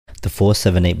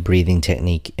4-7-8 breathing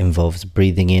technique involves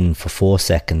breathing in for 4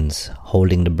 seconds,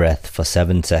 holding the breath for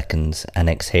 7 seconds, and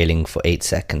exhaling for 8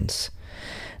 seconds.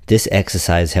 This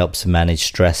exercise helps manage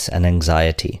stress and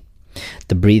anxiety.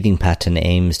 The breathing pattern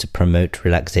aims to promote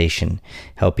relaxation,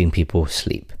 helping people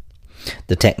sleep.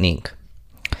 The technique: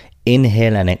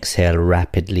 inhale and exhale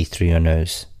rapidly through your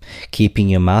nose, keeping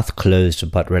your mouth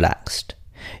closed but relaxed.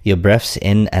 Your breaths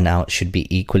in and out should be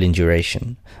equal in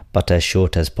duration, but as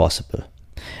short as possible.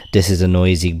 This is a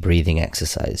noisy breathing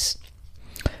exercise.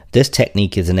 This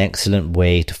technique is an excellent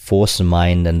way to force the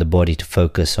mind and the body to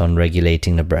focus on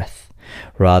regulating the breath,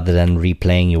 rather than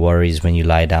replaying your worries when you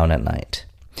lie down at night.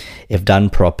 If done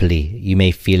properly, you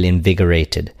may feel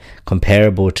invigorated,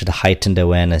 comparable to the heightened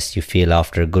awareness you feel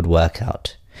after a good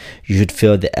workout. You should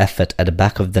feel the effort at the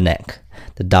back of the neck,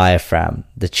 the diaphragm,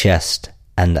 the chest,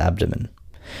 and the abdomen.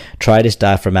 Try this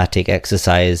diaphragmatic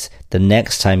exercise the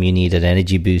next time you need an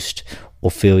energy boost or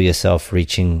feel yourself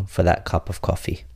reaching for that cup of coffee.